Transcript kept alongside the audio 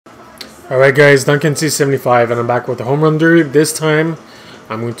Alright guys, Duncan C75 and I'm back with the Home Run Derby. This time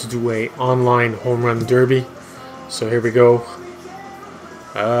I'm going to do a online Home Run Derby. So here we go.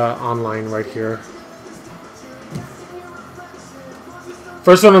 Online right here.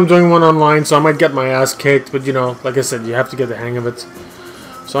 First one I'm doing one online, so I might get my ass kicked, but you know, like I said, you have to get the hang of it.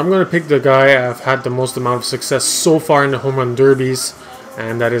 So I'm going to pick the guy I've had the most amount of success so far in the Home Run Derbies,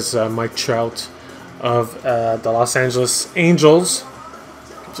 and that is Mike Trout of the Los Angeles Angels.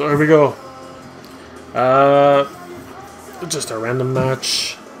 So here we go. Just a random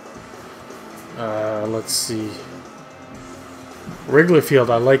match. Let's see. Wrigley Field,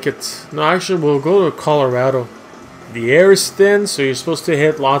 I like it. No, actually, we'll go to Colorado. The air is thin, so you're supposed to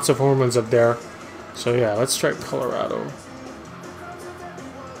hit lots of home runs up there. So yeah, let's try Colorado.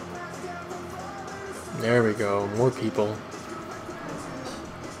 There we go, more people.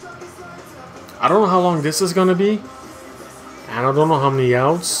 I don't know how long this is gonna be, and I don't know how many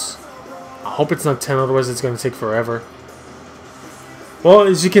outs. I hope it's not 10, otherwise it's gonna take forever. Well,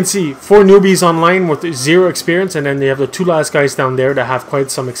 as you can see, 4 newbies online with 0 experience, and then they have the 2 last guys down there that have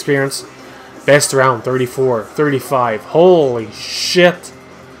quite some experience. Best round, 34, 35. Holy shit.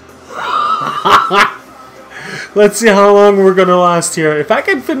 Let's see how long we're gonna last here. If I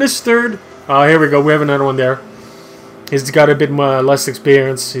can finish 3rd. Oh, here we go. We have another one there. He's got a bit more, less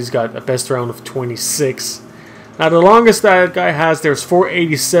experience. He's got a best round of 26. Now, the longest that guy has there is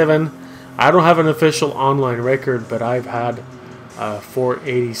 487. I don't have an official online record, but I've had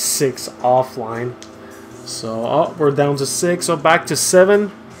 486 offline. So, oh, we're down to 6. So, back to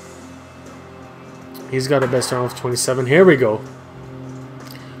 7. He's got a best round of 27. Here we go.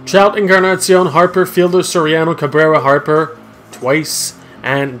 Trout, Encarnacion, Harper, Fielder, Soriano, Cabrera, Harper, twice,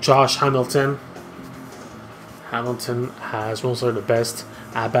 and Josh Hamilton. Hamilton has most of the best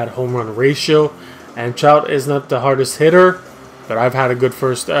at-bat home run ratio, and Trout is not the hardest hitter, but I've had a good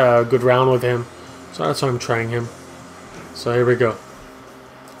good round with him, so that's why I'm trying him. So here we go.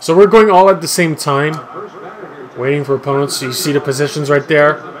 So we're going all at the same time, waiting for opponents. So you see the positions right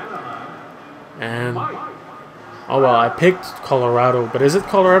there, and oh well, I picked Colorado, but is it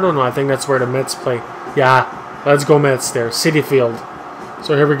Colorado? No, I think that's where the Mets play. Yeah, let's go Mets there, Citi Field.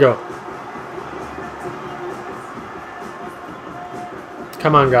 So here we go.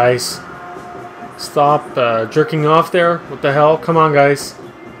 Come on, guys. Stop jerking off there. What the hell? Come on, guys.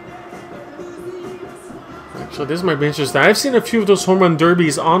 Actually, this might be interesting. I've seen a few of those home run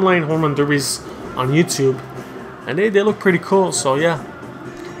derbies, online home run derbies on YouTube, and they look pretty cool, so yeah.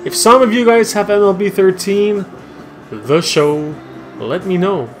 If some of you guys have MLB 13, the show, let me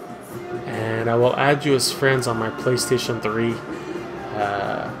know. And I will add you as friends on my PlayStation 3,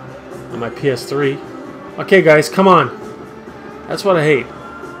 on my PS3. Okay, guys, come on. That's what I hate.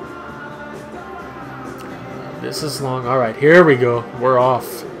 This is long. Alright, here we go. We're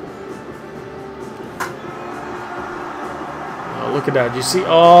off. Oh, look at that. You see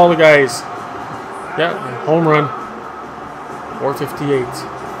all the guys. Yeah, home run. 458.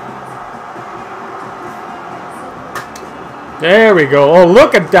 There we go. Oh,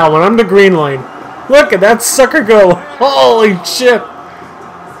 look at that one. I'm the green line. Look at that sucker go. Holy shit.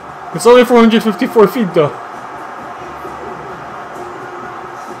 It's only 454 feet, though.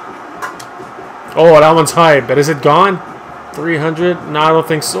 Oh, that one's high, but is it gone? 300? No, I don't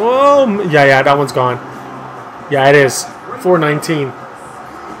think so. Oh, yeah, that one's gone. Yeah, it is. 419.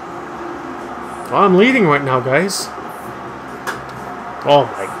 Well, I'm leading right now, guys. Oh,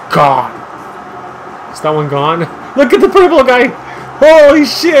 my God. Is that one gone? Look at the purple guy. Holy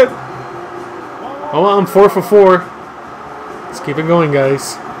shit. Oh, well, I'm 4 for 4. Let's keep it going,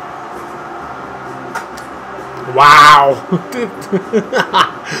 guys. Wow!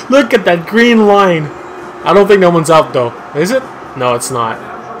 Look at that green line. I don't think that one's out, though. Is it? No, it's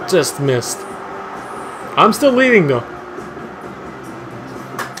not. Just missed. I'm still leading, though.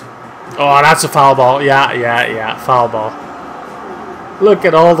 Oh, that's a foul ball. Yeah. Foul ball. Look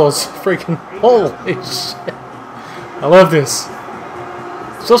at all those freaking... Holy shit. I love this.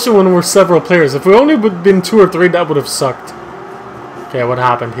 Especially when we're several players. If we only would have been 2 or 3, that would have sucked. Okay, what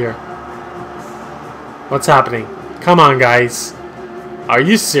happened here? What's happening? Come on, guys. Are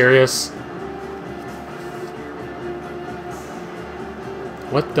you serious?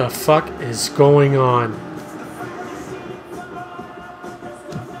 What the fuck is going on?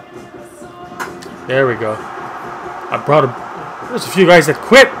 There we go. I brought a... There's a few guys that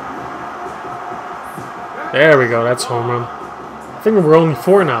quit. There we go. That's home run. I think we're only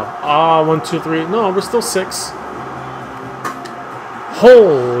 4 now. Ah, 1, 2, 3. No, we're still 6.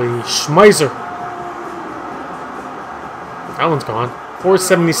 Holy schmeiser. That one's gone.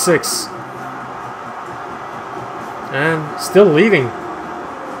 476. And still leading.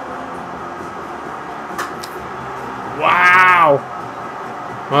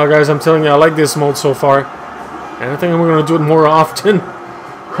 Well, guys, I'm telling you, I like this mode so far. And I think I'm going to do it more often.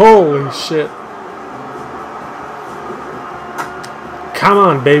 Holy shit. Come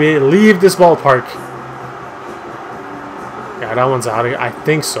on, baby. Leave this ballpark. Yeah, that one's out of here. I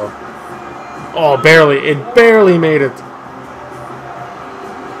think so. Oh, barely. It barely made it.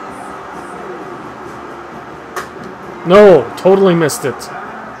 No, totally missed it.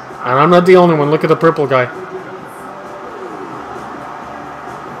 And I'm not the only one. Look at the purple guy.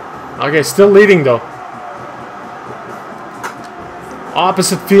 Okay, still leading though.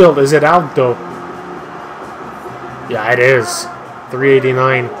 Opposite field. Is it out though? Yeah, it is.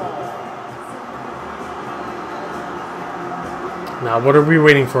 389. Now, what are we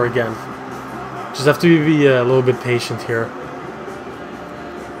waiting for again? Just have to be a little bit patient here.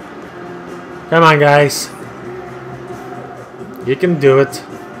 Come on, guys. You can do it.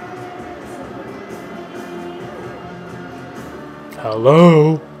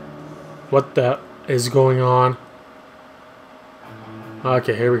 Hello? What the is going on?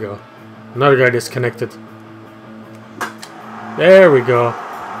 Okay, here we go. Another guy disconnected. There we go.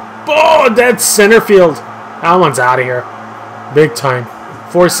 Oh, that's center field. That one's out of here. Big time.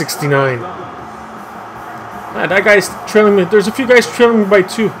 469. That guy's trailing me. There's a few guys trailing me by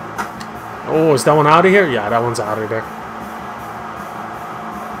 2. Oh, is that one out of here? Yeah, that one's out of there.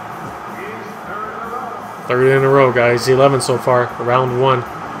 Third in a row, guys. 11 so far. Round 1.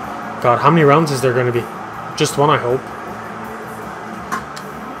 God, how many rounds is there going to be? Just one, I hope.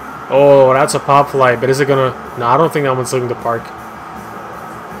 Oh, that's a pop fly. But is it going to... No, I don't think that one's leaving the park.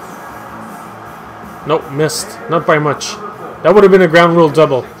 Nope, missed. Not by much. That would have been a ground rule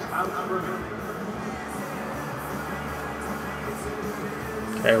double.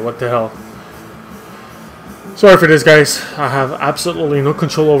 Okay, what the hell? Sorry for this, guys. I have absolutely no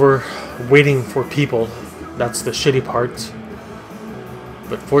control over waiting for people. That's the shitty part.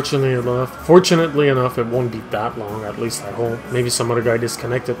 But fortunately enough, it won't be that long. At least I hope. Maybe some other guy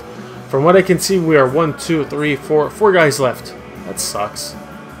disconnected. From what I can see, we are 1, 2, 3, 4 guys left. That sucks.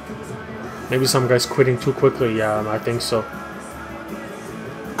 Maybe some guys quitting too quickly. Yeah, I think so.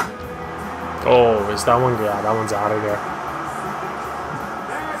 Oh, is that one? Yeah, that one's out of there.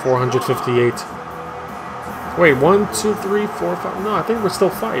 458. Wait, 1, 2, 3, 4, 5. No, I think we're still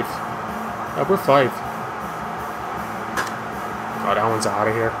 5. Yeah, we're 5. Oh, that one's out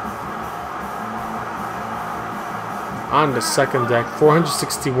of here. On the second deck,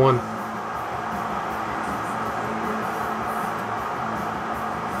 461.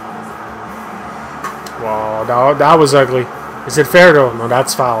 Wow, that was ugly. Is it fair though? No,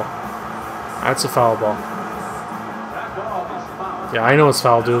 that's foul. That's a foul ball. Yeah, I know it's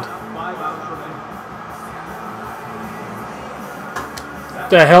foul, dude. What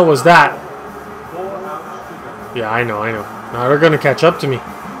the hell was that? Yeah, I know. Now they're gonna catch up to me.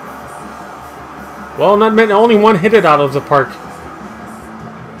 Well, not many. Only one hit it out of the park.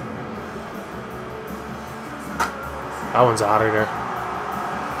 That one's out of there.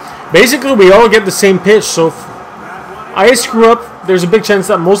 Basically, we all get the same pitch, so if I screw up, there's a big chance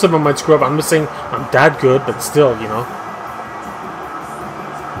that most of them might screw up. I'm not saying I'm that good, but still, you know.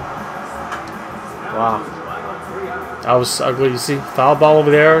 Wow. That was ugly, you see? Foul ball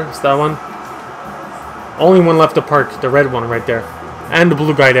over there. Is that one? Only one left the park. The red one right there. And the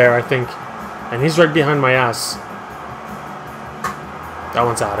blue guy there, I think. And he's right behind my ass. That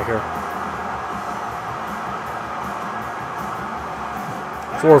one's out of here.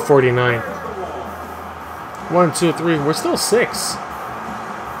 449. 1, 2, 3. We're still 6.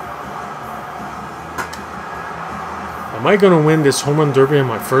 Am I gonna win this home run derby on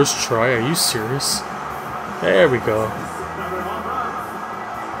my first try? Are you serious? There we go.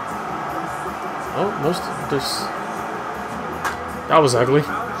 Oh, there's... That was ugly.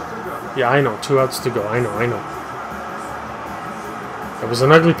 Yeah, I know. 2 outs to go. I know. It was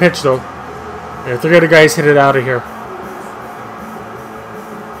an ugly pitch, though. And 3 other guys hit it out of here.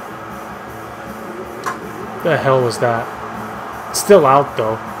 The hell was that? It's still out,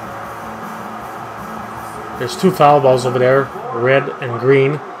 though. There's 2 foul balls over there. Red and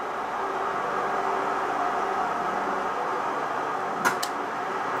green.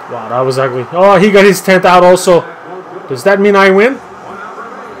 Wow, that was ugly. Oh, he got his 10th out also. Does that mean I win?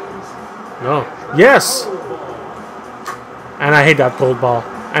 No. Yes! And I hate that pulled ball.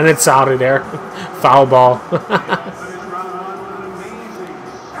 And it's out of there. Foul ball.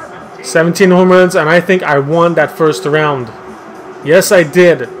 17 home runs, and I think I won that first round. Yes, I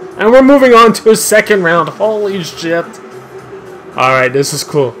did. And we're moving on to a second round. Holy shit. Alright, this is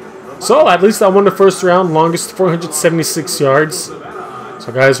cool. So, at least I won the first round. Longest 476 yards.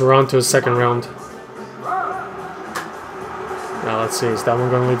 So, guys, we're on to a second round. Now let's see, is that one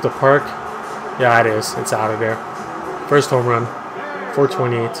going to leave the park? Yeah, it is. It's out of there. First home run,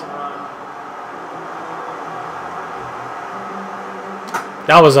 428.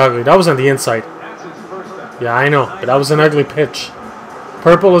 That was ugly. That was on the inside. Yeah, I know, but that was an ugly pitch.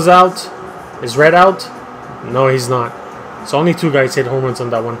 Purple is out. Is red out? No, he's not. So only 2 guys hit home runs on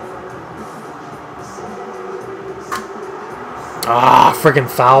that one. Ah, freaking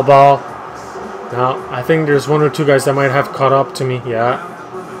foul ball. Now, I think there's 1 or 2 guys that might have caught up to me. Yeah.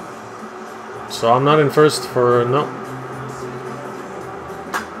 So I'm not in first for... No.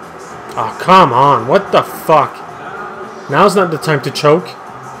 Ah, come on. What the fuck? Now's not the time to choke.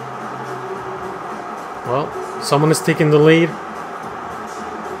 Well, someone is taking the lead.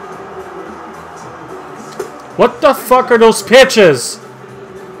 What the fuck are those pitches?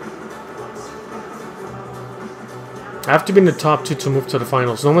 I have to be in the top 2 to move to the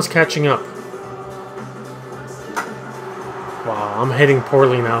finals. No one's catching up. Wow, I'm hitting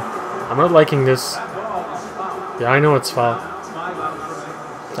poorly now. I'm not liking this. Yeah, I know it's foul.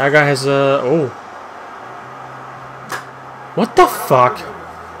 That guy has a... Oh. What the fuck?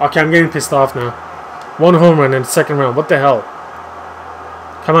 Okay, I'm getting pissed off now. 1 home run in the second round. What the hell?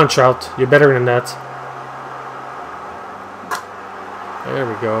 Come on, Trout. You're better than that. There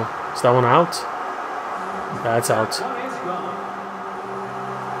we go. Is that one out? That's out.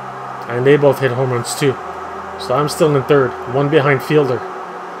 And they both hit home runs too. So I'm still in third. 1 behind fielder.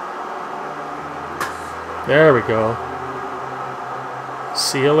 There we go.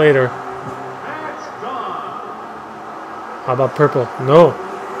 See you later. How about purple? No.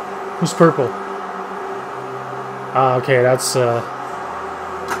 Who's purple? Ah, okay, that's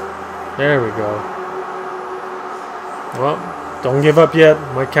there we go. Well, don't give up yet.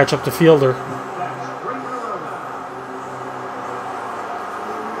 Might catch up to fielder.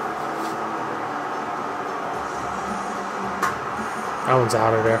 That one's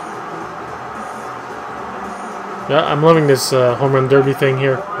out of there. Yeah, I'm loving this home run derby thing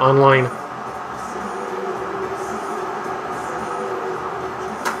here online.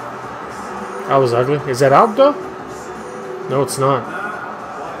 That was ugly. Is that out though? No, it's not.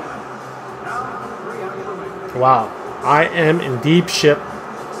 Wow. I am in deep shit.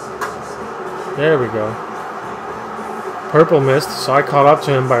 There we go. Purple missed, so I caught up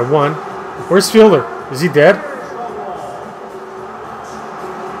to him by 1. Where's fielder? Is he dead?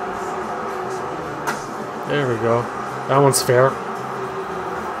 There we go. That one's fair.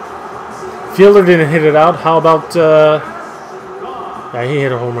 Fielder didn't hit it out. How about... Yeah, he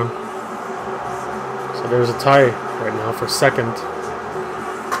hit a home run. So there's a tie right now for second.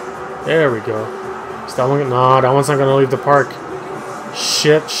 There we go. Is that one... No, that one's not going to leave the park.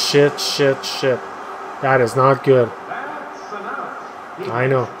 Shit, shit, shit, shit. That is not good. I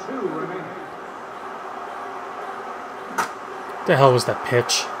know. What the hell was that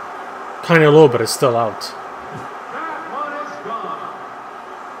pitch? Kind of low, but it's still out.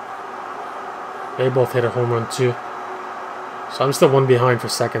 They both hit a home run too. So I'm still 1 behind for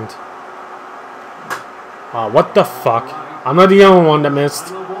second. What the fuck? I'm not the only one that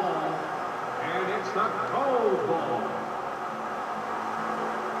missed.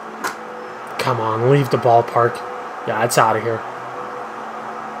 Come on, leave the ballpark. Yeah, it's out of here.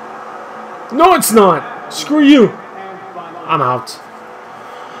 No, it's not. Screw you. I'm out.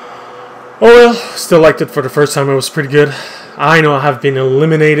 Oh well, still liked it for the first time. It was pretty good. I know I have been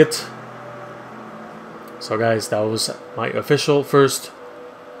eliminated. So guys, that was my official first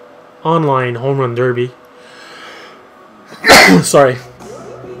online home run derby. Sorry.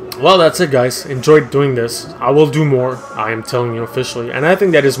 Well, that's it guys. Enjoyed doing this. I will do more, I am telling you officially. And I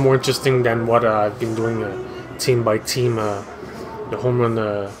think that is more interesting than what I've been doing team by team. The home run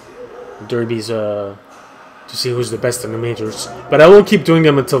derbies to see who's the best in the majors. But I will keep doing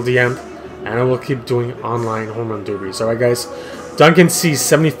them until the end. And I will keep doing online home run derbies. Alright guys, Duncan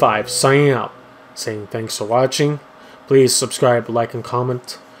C75 signing out. Saying thanks for watching. Please subscribe, like, and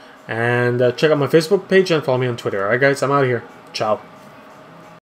comment. And check out my Facebook page and follow me on Twitter. Alright guys, I'm out of here. Ciao.